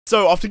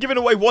So, after giving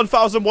away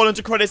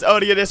 1,100 credits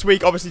earlier this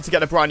week, obviously to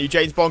get a brand new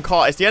James Bond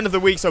car, it's the end of the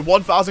week, so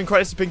 1,000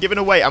 credits has been given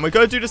away, and we're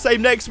going to do the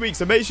same next week,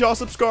 so make sure you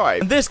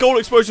subscribe. And this gold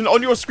explosion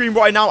on your screen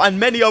right now, and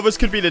many others,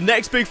 could be the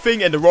next big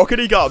thing in the Rocket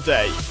League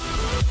update.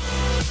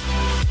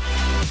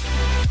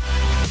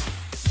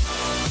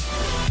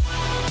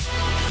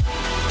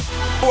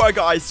 Alright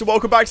guys, so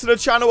welcome back to the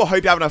channel. I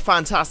hope you're having a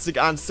fantastic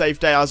and safe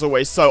day as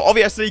always. So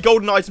obviously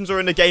golden items are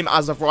in the game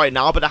as of right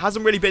now, but there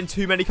hasn't really been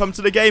too many come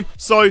to the game.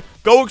 So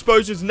gold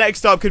explosions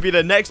next up could be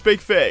the next big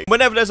thing.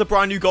 Whenever there's a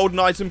brand new golden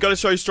item, I'm going to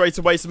show you straight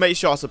away, so make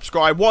sure you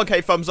subscribe.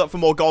 1k thumbs up for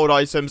more gold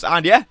items,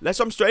 and yeah, let's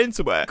jump straight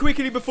into it.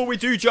 Quickly before we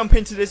do jump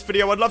into this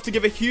video, I'd love to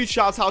give a huge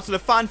shout out to the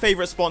fan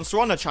favorite sponsor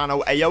on the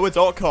channel,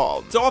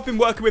 Aoa.com. So I've been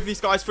working with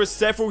these guys for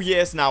several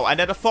years now, and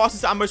they're the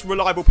fastest and most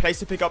reliable place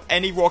to pick up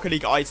any Rocket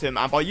League item,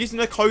 and by using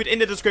the code in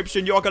the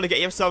description, you're going to get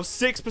yourself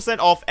 6%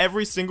 off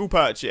every single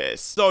purchase.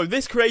 So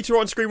this creator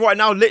on screen right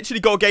now literally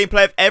got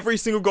gameplay of every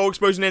single gold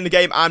explosion in the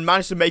game and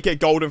managed to make it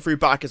golden through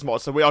backers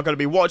mod. So we are going to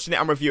be watching it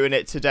and reviewing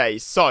it today.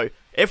 So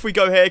if we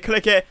go here,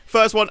 click it.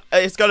 First one,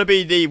 it's going to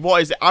be the,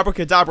 what is it?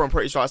 Abracadabra, I'm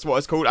pretty sure that's what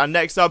it's called. And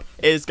next up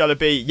is going to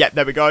be, yep,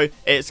 there we go.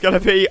 It's going to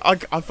be,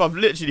 I've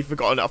literally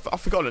forgotten,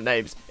 I've forgotten the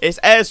names. It's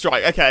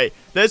Airstrike, okay.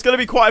 There's going to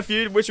be quite a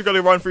few, which we're going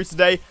to run through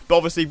today. But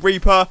obviously,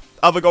 Reaper,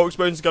 other gold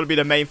explosions are going to be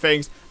the main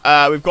things.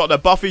 We've got the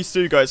Buffy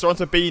Sugo. So we're on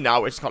to B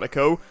now, which is kind of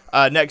cool.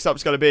 Next up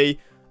is going to be,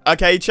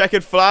 okay,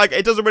 checkered flag.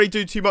 It doesn't really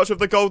do too much with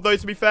the gold, though,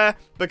 to be fair.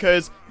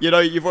 Because, you know,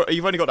 you've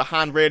only got the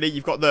hand, really.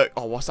 You've got the,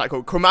 oh, what's that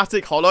called?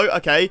 Chromatic Hollow.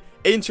 Okay,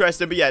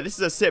 interesting. But, yeah, this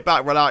is a sit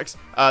back, relax.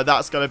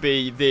 That's going to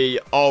be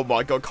the, oh,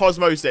 my God,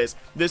 Cosmosis.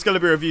 There's going to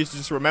be reviews to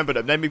just remember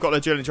them. Then we've got the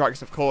Jillian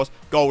Dragons, of course,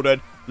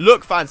 golden.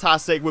 Look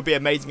fantastic. Would be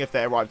amazing if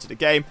they arrived to the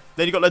game.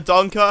 Then you've got the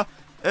Dunker.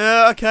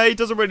 Okay,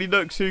 doesn't really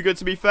look too good,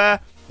 to be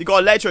fair. You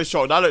got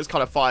Electroshock. That looks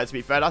kind of fire, to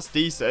be fair. That's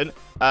decent.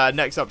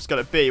 Next up is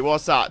going to be,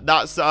 what's that?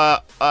 That's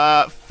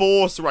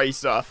Force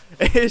Racer.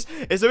 It's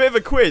a bit of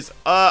a quiz.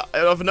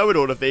 I've known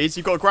all of these.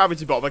 You've got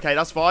Gravity Bomb. Okay,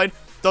 that's fine.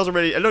 Doesn't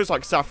really, it looks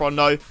like Saffron,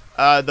 no.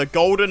 The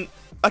Golden,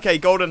 okay,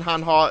 Golden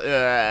Hand Heart.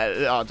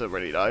 I don't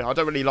really know. I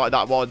don't really like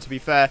that one, to be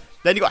fair.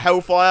 Then you got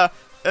Hellfire.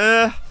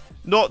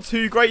 Not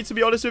too great, to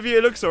be honest with you.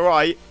 It looks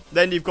alright.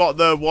 Then you've got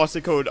the, what's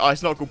it called?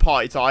 It's not called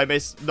Party Time.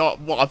 It's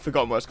not, what, I've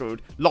forgotten what it's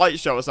called. Light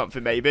Show or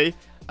something, maybe.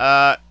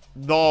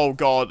 Oh,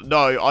 God.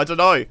 No, I don't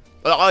know.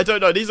 I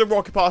don't know. These are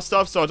Rocket Pass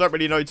stuff, so I don't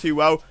really know too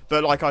well.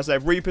 But like I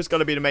said, Reaper's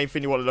going to be the main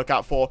thing you want to look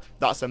out for.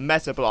 That's a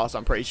Meta Blast,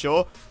 I'm pretty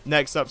sure.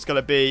 Next up's going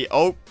to be,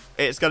 oh,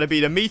 it's going to be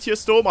the Meteor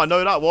Storm. I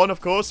know that one,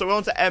 of course. So we're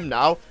on to M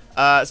now.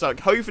 So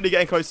hopefully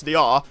getting close to the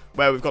R,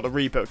 where we've got the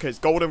Reaper, because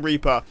Golden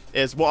Reaper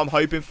is what I'm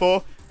hoping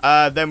for.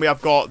 Then we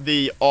have got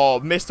the, oh,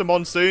 Mr.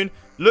 Monsoon.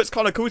 Looks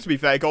kind of cool, to be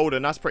fair.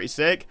 Golden, that's pretty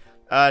sick.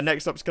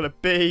 Next up's going to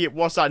be,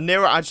 what's that?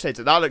 Nero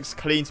Agitator. That looks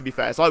clean, to be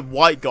fair. It's like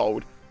white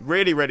gold.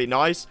 Really, really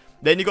nice.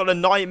 Then you got the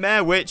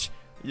Nightmare, which,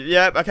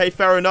 yeah, okay,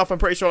 fair enough. I'm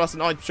pretty sure that's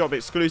an item shop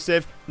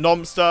exclusive.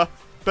 Nomster.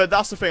 But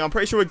that's the thing. I'm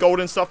pretty sure with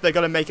golden stuff, they're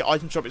going to make it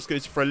item shop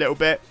exclusive for a little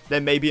bit.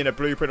 Then maybe in a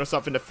blueprint or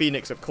something. The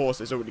Phoenix, of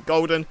course, is already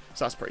golden.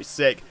 So that's pretty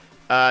sick.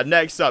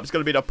 Next up, it's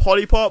going to be the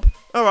Polypop.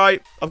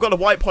 Alright, I've got the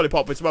white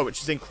Polypop as well,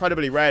 which is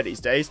incredibly rare these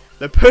days.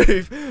 The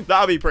Poof,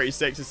 that'll be pretty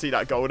sick to see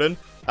that golden.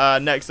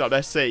 Next up,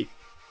 let's see.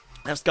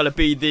 That's going to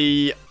be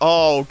the,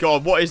 oh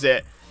god, what is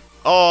it?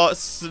 Oh,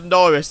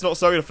 no, it's not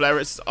Solar Flare,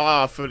 it's,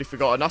 I've fully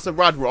forgotten. That's a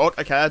Rad Rock.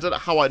 Okay, I don't know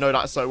how I know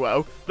that so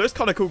well. Looks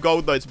kind of cool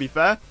gold, though, to be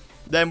fair.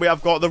 Then we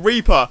have got the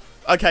Reaper.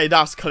 Okay,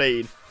 that's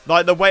clean.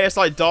 Like, the way it's,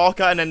 like,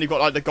 darker, and then you've got,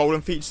 like, the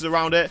golden features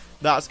around it.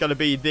 That's going to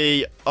be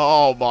the,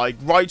 oh, my,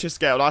 Righteous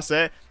Scale, that's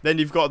it. Then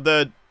you've got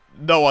the,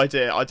 no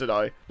idea, I don't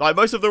know. Like,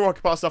 most of the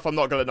Rocket Pass stuff I'm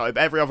not going to know,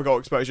 but every other gold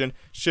explosion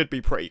should be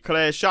pretty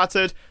clear.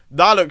 Shattered,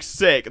 that looks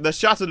sick. The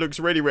Shattered looks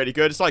really, really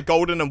good. It's, like,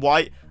 golden and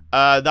white.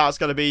 That's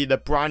going to be the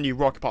brand new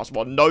Rocket Pass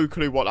one. No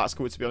clue what that's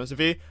called, to be honest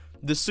with you.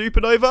 The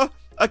Supernova,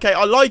 okay,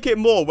 I like it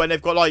more when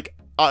they've got, like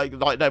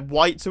they're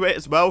white to it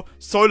as well.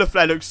 Solar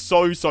Flare looks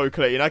so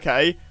clean,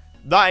 okay.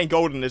 That in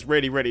golden is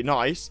really, really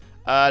nice.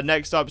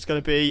 Next up is going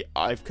to be,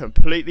 I've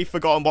completely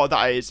forgotten what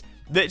that is.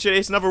 Literally,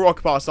 it's another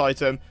Rocket Pass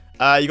item.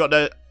 You got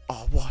the,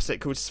 oh, what's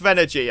it called?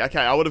 Svenergy. Okay,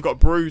 I would have got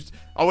bruised.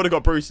 I would have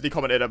got brutally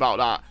commented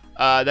about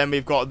that. Then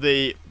we've got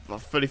the, I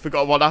fully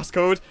forgot what that's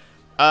called.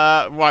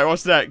 Right,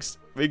 what's next?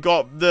 We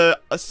got the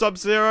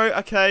Sub-Zero.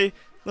 Okay,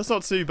 that's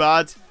not too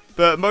bad.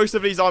 But most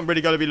of these aren't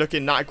really going to be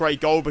looking that great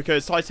gold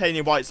because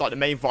Titanium White's like the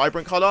main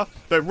vibrant color.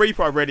 But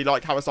Reaper I really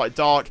like how it's like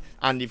dark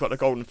and you've got the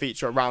golden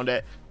feature around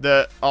it.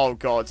 The, oh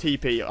god,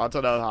 TP, I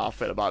don't know how I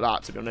feel about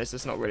that, to be honest.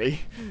 It's not really,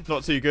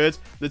 not too good.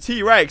 The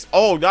T-Rex,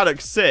 oh, that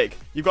looks sick.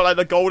 You've got like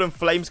the golden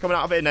flames coming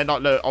out of it and then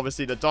like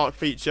obviously the dark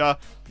feature.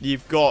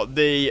 You've got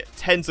the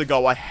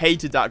Tentacle. I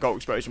hated that gold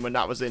explosion when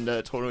that was in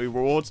the tournament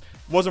rewards.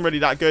 Wasn't really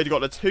that good. You got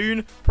the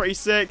Toon, pretty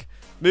sick.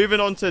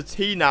 Moving on to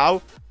T now.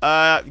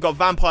 You got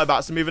Vampire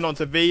Bats. So moving on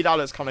to V. That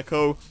looks kind of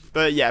cool.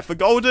 But yeah, for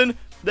Golden,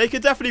 they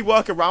could definitely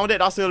work around it.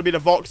 That's going to be the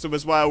Voxel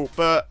as well.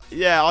 But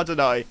yeah, I don't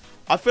know.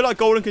 I feel like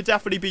Golden could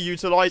definitely be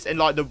utilized in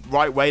like the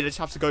right way. They just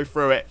have to go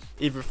through it.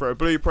 Either through a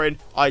blueprint,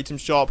 item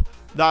shop,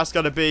 That's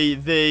going to be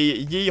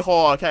the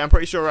Yeehaw. Okay, I'm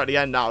pretty sure we're at the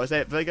end now. Is it?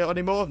 Have they got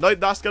any more? No,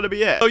 that's going to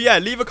be it. So yeah,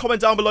 leave a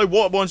comment down below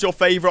what one's your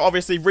favorite.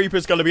 Obviously,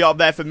 Reaper's going to be up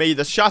there for me.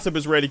 The Shatter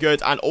was really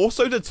good. And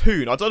also the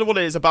Toon. I don't know what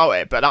it is about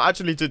it, but that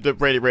actually did look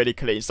really, really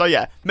clean. So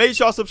yeah, make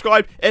sure to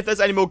subscribe. If there's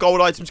any more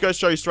gold items, go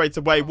show you straight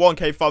away.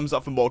 1k thumbs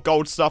up for more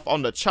gold stuff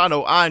on the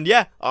channel. And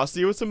yeah, I'll see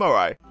you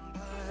tomorrow.